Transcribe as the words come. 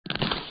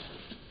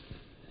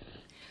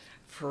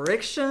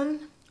friction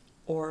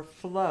or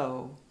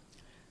flow.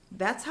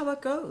 That's how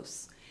it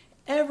goes.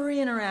 Every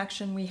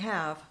interaction we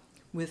have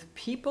with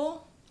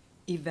people,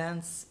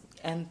 events,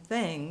 and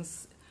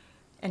things,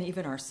 and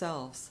even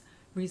ourselves,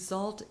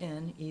 result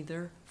in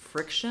either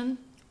friction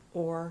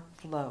or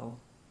flow.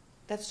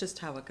 That's just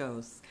how it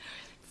goes.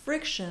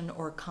 Friction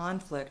or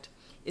conflict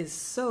is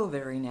so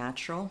very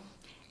natural,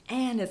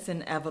 and it's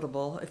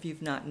inevitable if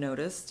you've not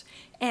noticed,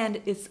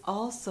 and it's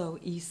also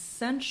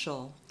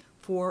essential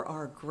for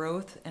our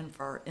growth and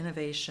for our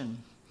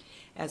innovation,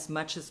 as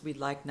much as we'd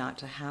like not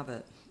to have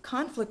it.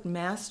 Conflict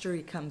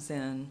mastery comes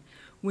in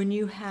when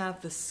you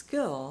have the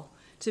skill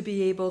to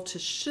be able to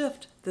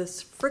shift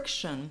this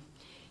friction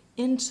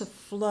into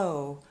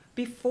flow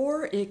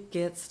before it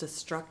gets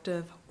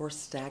destructive or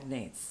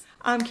stagnates.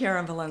 I'm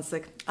Karen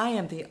Valencic. I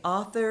am the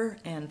author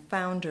and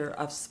founder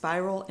of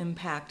Spiral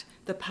Impact,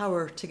 the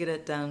power to get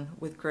it done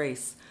with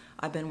grace.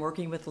 I've been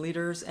working with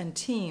leaders and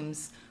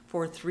teams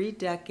for 3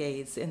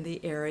 decades in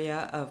the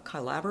area of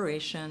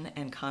collaboration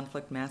and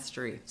conflict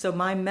mastery. So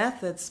my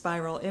method,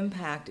 Spiral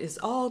Impact, is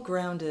all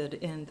grounded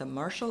in the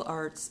martial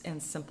arts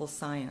and simple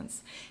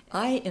science.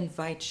 I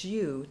invite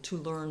you to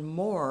learn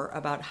more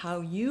about how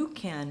you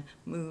can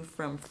move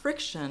from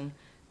friction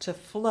to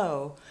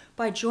flow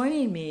by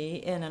joining me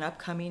in an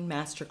upcoming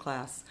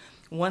masterclass.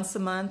 Once a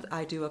month,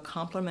 I do a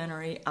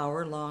complimentary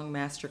hour-long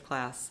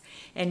masterclass,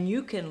 and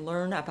you can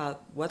learn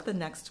about what the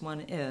next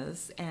one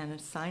is and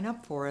sign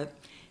up for it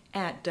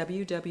at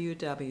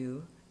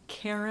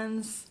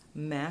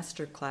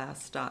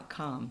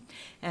www.karensmasterclass.com.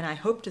 And I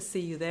hope to see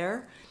you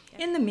there.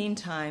 In the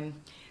meantime,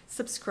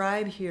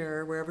 subscribe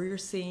here wherever you're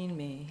seeing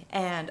me,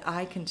 and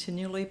I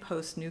continually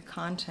post new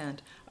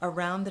content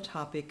around the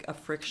topic of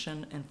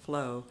friction and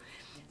flow.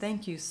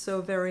 Thank you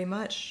so very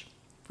much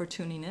for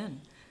tuning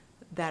in.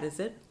 That is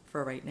it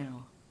for right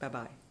now.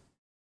 Bye-bye.